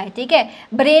ब्रेन होता है, ठीक है,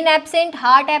 ब्रेन एब्सेंट,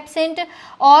 हार्ट एब्सेंट,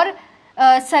 और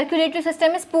circulatory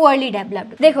system is poorly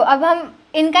developed. देखो अब हम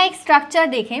इनका एक स्ट्रक्चर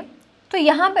देखें तो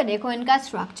यहाँ पे देखो इनका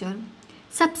स्ट्रक्चर,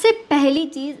 सबसे पहली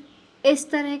चीज़, इस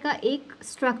तरह का एक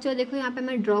स्ट्रक्चर देखो यहाँ पे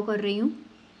मैं ड्रॉ कर रही हूँ।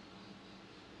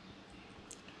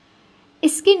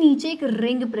 इसके नीचे एक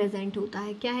रिंग प्रेजेंट होता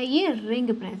है। क्या है ये? रिंग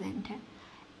प्रेजेंट है।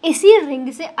 इसी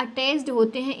रिंग से अटैच्ड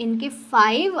होते हैं इनके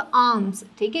 5 आर्म्स।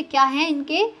 ठीक है, क्या है?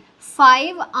 इनके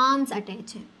 5 आर्म्स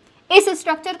अटैच हैं। इस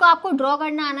स्ट्रक्चर को आपको ड्रॉ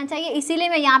करना आना चाहिए, इसीलिए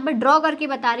मैं यहाँ पर ड्रॉ करके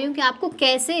बता रही हूँ कि आपको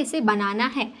कैसे इसे बनाना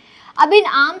है। अब इन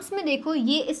आर्म्स में देखो,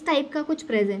 ये इस टाइप का कुछ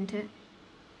प्रेजेंट है,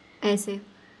 ऐसे।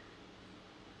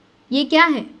 ये क्या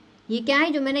है? ये क्या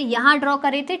है? जो मैंने यहाँ ड्रॉ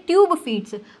करे थे ट्यूब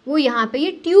फीट्स, वो यहाँ पे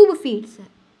ये ट्यूब फीट्स हैं।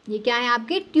 ये क्या है?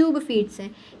 आपके ट्यूब फीट्स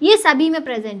हैं। ये सभी में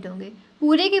प्रेजेंट होंगे।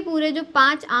 पूरे के पूरे जो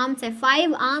 5 आर्म्स हैं,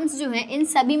 5 आर्म्स जो हैं, इन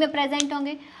सभी में प्रेजेंट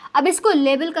होंगे। अब इसको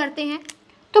लेबल करते हैं।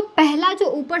 तो पहला जो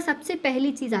ऊपर सबसे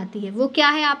पहली चीज़ आती है वो क्या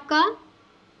है आपका?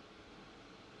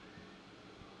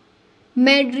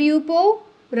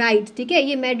 मैड्यूपोराइट। ठीक है,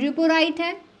 ये मैड्यूपोराइट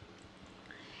है।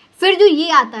 फिर जो ये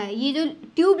आता है, ये जो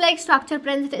ट्यूब लाइक स्ट्रक्चर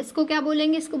प्रेजेंट है, इसको क्या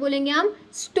बोलेंगे? इसको बोलेंगे हम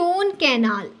stone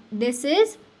canal. This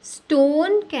is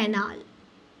stone canal.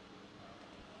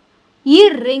 ये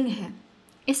रिंग है,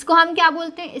 इसको हम क्या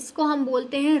बोलते हैं? इसको हम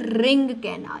बोलते हैं ring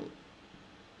canal.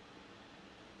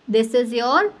 This is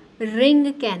your ring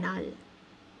canal.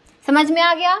 समझ में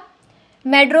आ गया?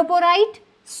 मैड्यूपोराइट,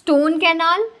 स्टोन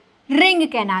कैनाल, रिंग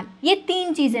कैनाल, ये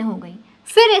 3 चीजें हो गई।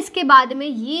 फिर इसके बाद में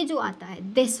ये जो आता है,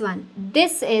 this one,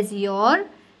 this is your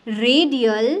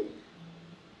radial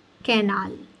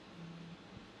canal.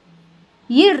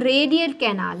 ये रेडियल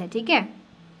कैनाल है। ठीक है,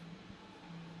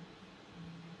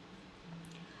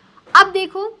 अब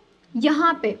देखो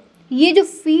यहाँ पे ये जो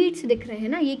फीट्स दिख रहे हैं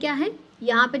ना, ये क्या है?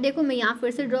 यहाँ पे देखो, मैं यहाँ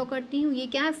फिर से ड्रॉ करती हूँ। ये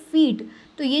क्या है? फीट।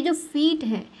 तो ये जो फीट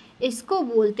है इसको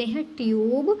बोलते हैं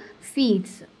ट्यूब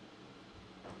फीट्स।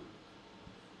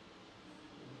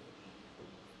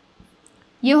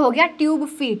 ये हो गया ट्यूब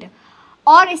फीट।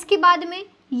 और इसके बाद में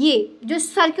ये जो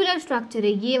सर्कुलर स्ट्रक्चर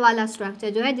है, ये वाला स्ट्रक्चर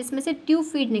जो है जिसमें से ट्यूब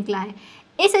फीट निकला है,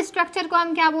 इस स्ट्रक्चर को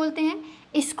हम क्या बोलते हैं?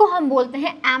 इसको हम बोलते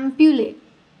हैं एम्प्यूले।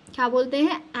 क्या बोलते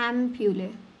हैं? एम्प्यूले।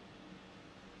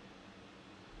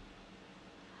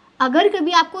 अगर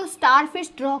कभी आपको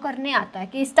स्टारफिश ड्रॉ करने आता है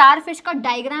कि स्टारफिश का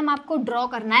डायग्राम आपको ड्रॉ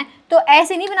करना है, तो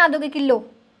ऐसे नहीं बना दोगे कि लो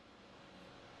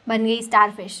बन गई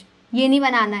स्टारफिश, ये नहीं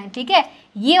बनाना है। ठीक है,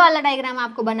 ये वाला डायग्राम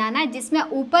आपको बनाना है जिसमें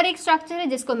ऊपर एक स्ट्रक्चर है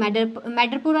जिसको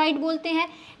मैड्यूपोराइट बोलते हैं,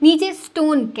 नीचे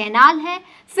स्टोन कैनाल है,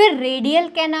 फिर रेडियल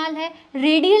कैनाल है।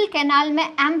 रेडियल कैनाल में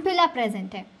एम्प्यूला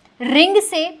प्रेजेंट है। रिंग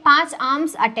से 5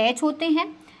 आर्म्स अटैच होते हैं,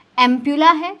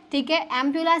 एम्प्यूला है। ठीक है,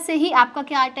 एम्प्यूला से ही आपका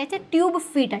क्या अटैच है? ट्यूब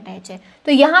फीट अटैच है।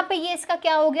 तो यहाँ पे ये इसका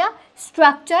क्या हो गया?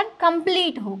 स्ट्रक्चर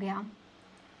कंप्लीट हो गया।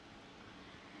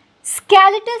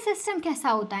 स्केलेटल सिस्टम कैसा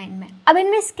होता है इनमें? अब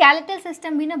इनमें स्केलेटल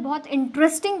सिस्टम भी ना बहुत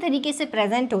इंटरेस्टिंग तरीके से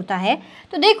प्रेजेंट होता है।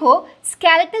 तो देखो,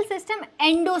 स्केलेटल सिस्टम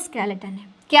एंडोस्केलेटन है।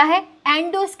 क्या है?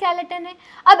 एंडोस्केलेटन है।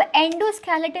 अब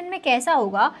एंडोस्केलेटन में कैसा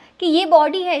होगा कि ये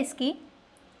बॉडी है इसकी,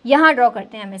 यहाँ ड्रॉ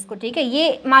करते हैं हम इसको। ठीक है,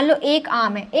 ये मान लो एक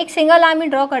आर्म है, एक सिंगल आर्म ही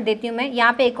ड्रॉ कर देती हूँ मैं,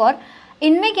 यहाँ पे एक और।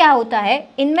 इनमें क्या होता है?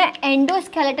 इनमें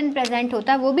एंडोस्केलेटन प्रेजेंट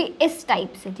होता है, वो भी इस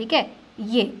टाइप से। ठीक है,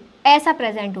 ये ऐसा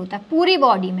प्रेजेंट होता है पूरी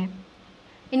बॉडी में।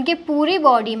 इनके पूरी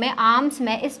बॉडी में, आर्म्स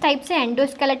में इस टाइप से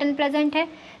एंडोस्केलेटन प्रेजेंट है।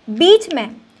 बीच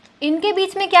में, इनके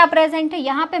बीच में क्या प्रेजेंट है?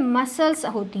 यहाँ पे मसल्स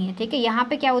होती हैं। ठीक है, यहाँ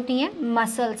पे क्या होती हैं?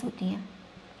 मसल्स होती हैं।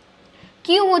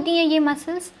 क्यों होती हैं ये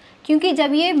मसल्स? क्योंकि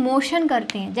जब ये मोशन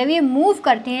करते हैं, जब ये मूव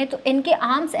करते हैं, तो इनके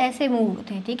आर्म्स ऐसे मूव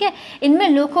होते हैं। ठीक है, इनमें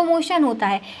लोकोमोशन होता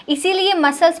है, इसीलिए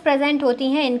मसल्स प्रेजेंट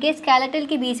होती हैं इनके स्केलेटल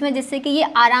के बीच में, जिससे कि ये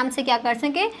आराम से क्या कर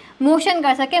सके? मोशन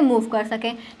कर सके, मूव कर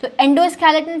सके। तो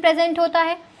एंडोस्केलेटन प्रेजेंट होता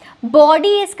है।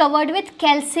 Body is covered with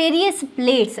calcareous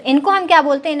plates. इनको हम क्या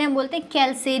बोलते हैं? इन्हें हम बोलते हैं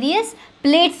कैल्सेरियस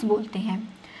प्लेट्स बोलते हैं।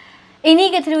 इन्हीं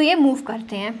के थ्रू ये मूव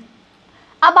करते हैं।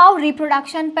 अब आओ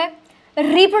रिप्रोडक्शन पे।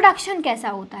 रिप्रोडक्शन कैसा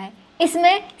होता है?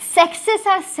 इसमें sexes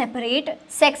are separate,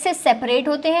 sexes separate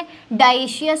होते हैं,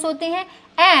 डाइशियस होते हैं,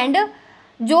 एंड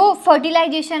जो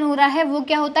फर्टिलाइजेशन हो रहा है वो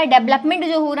क्या होता है? डेवलपमेंट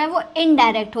जो हो रहा है वो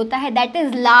इनडायरेक्ट होता है, दैट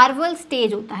इज लार्वल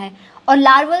स्टेज होता है। और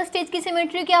लार्वल स्टेज की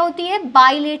सिमेट्री क्या होती है?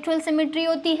 बाइलेटरल सिमेट्री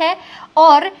होती है।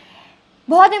 और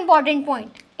बहुत इंपॉर्टेंट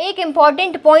पॉइंट, एक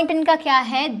इंपॉर्टेंट पॉइंट इनका क्या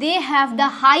है? They have the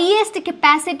highest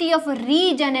capacity of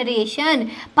regeneration,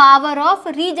 power of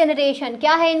regeneration.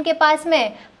 क्या है इनके पास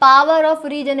में? Power of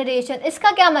regeneration.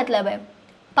 इसका क्या मतलब है?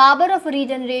 पावर ऑफ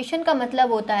रीजनरेशन का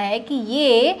मतलब होता है कि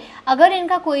ये अगर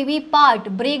इनका कोई भी पार्ट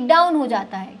ब्रेक डाउन हो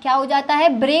जाता है, क्या हो जाता है?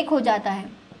 ब्रेक हो जाता है।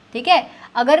 ठीक है,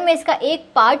 अगर मैं इसका एक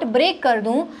पार्ट ब्रेक कर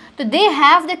दूं तो they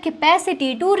have the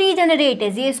capacity to regenerate,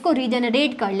 ये इसको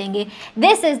रीजनरेट कर लेंगे।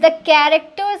 This is the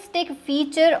characteristic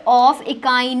feature of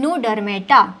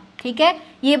Echinodermata. ठीक है,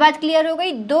 ये बात क्लियर हो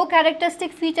गई। दो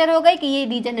कैरेक्टरिस्टिक फीचर हो गए कि ये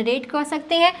डिजेनरेट कर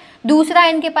सकते हैं, दूसरा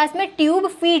इनके पास में ट्यूब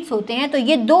फीट्स होते हैं। तो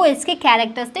ये दो इसके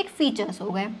कैरेक्टरिस्टिक फीचर्स हो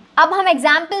गए। अब हम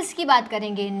एग्जाम्पल्स की बात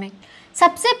करेंगे इनमें।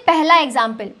 सबसे पहला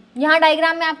एग्जाम्पल यहाँ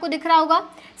डायग्राम में आपको दिख रहा होगा।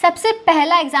 सबसे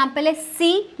पहला एग्जाम्पल है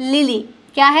सी लिली।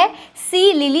 क्या है?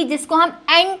 सी लिली, जिसको हम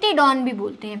एंटीडॉन भी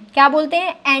बोलते हैं। क्या बोलते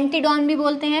हैं? एंटीडॉन भी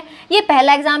बोलते हैं। ये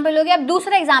पहला एग्जाम्पल हो गया। अब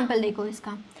दूसरा एग्जाम्पल देखो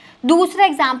इसका। दूसरा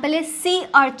एग्जाम्पल है सी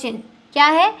अर्चिन। क्या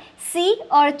है? सी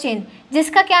अर्चिन,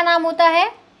 जिसका क्या नाम होता है?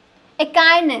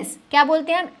 एकाइनस। क्या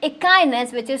बोलते हैं हम?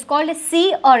 Echinus, which is called sea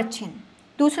urchin.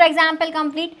 दूसरा एग्जाम्पल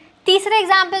कंप्लीट। तीसरा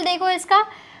एग्जाम्पल देखो इसका,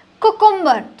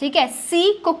 कुकुम्बर। ठीक है,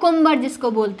 सी कुकुम्बर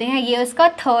जिसको बोलते हैं, ये उसका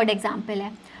थर्ड एग्जाम्पल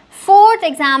है। Fourth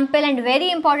example and very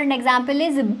important example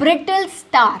is brittle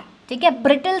star. ठीक है,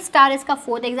 ब्रिटल स्टार इसका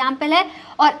फोर्थ एग्जाम्पल है।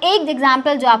 और एक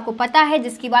एग्जाम्पल जो आपको पता है,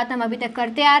 जिसकी बात हम अभी तक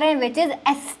करते आ रहे हैं, which is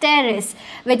एस्टेरिस,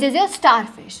 which is your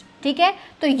starfish. ठीक है,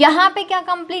 तो यहाँ पे क्या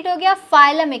कंप्लीट हो गया?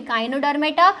 फाइलम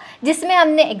एकाइनोडर्मेटा, जिसमें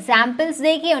हमने एग्जाम्पल्स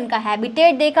देखे, उनका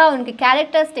हैबिटेट देखा, उनके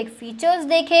कैरेक्टरिस्टिक फीचर्स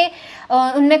देखे,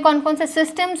 उनमें कौन कौन से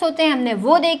सिस्टम्स होते हैं हमने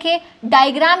वो देखे,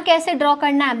 डायग्राम कैसे ड्रॉ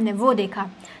करना है हमने वो देखा।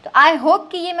 तो आई होप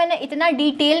कि ये मैंने इतना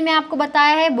डिटेल में आपको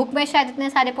बताया है। बुक में शायद इतने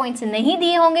सारे पॉइंट्स नहीं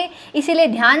दिए होंगे, इसीलिए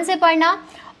ध्यान से पढ़ना।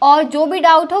 और जो भी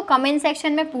डाउट हो कमेंट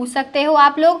सेक्शन में पूछ सकते हो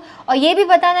आप लोग। और ये भी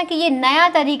बताना कि ये नया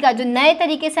तरीका, जो नए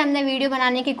तरीके से हमने वीडियो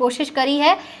बनाने की कोशिश करी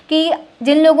है, कि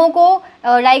जिन लोगों को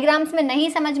डायग्राम्स में नहीं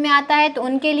समझ में आता है तो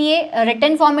उनके लिए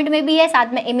रिटन फॉर्मेट में भी है,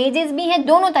 साथ में इमेजेस भी हैं,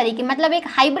 दोनों तरीके, मतलब एक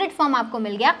हाइब्रिड फॉर्म आपको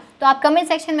मिल गया। तो आप कमेंट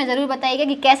सेक्शन में ज़रूर बताइएगा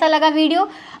कि कैसा लगा वीडियो।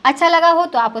 अच्छा लगा हो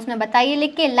तो आप उसमें बताइए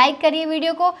लिख के, लाइक करिए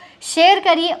वीडियो को, शेयर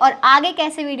करिए, और आगे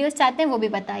कैसे वीडियोज़ चाहते हैं वो भी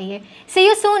बताइए। सी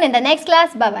you soon in the next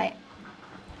class. Bye bye.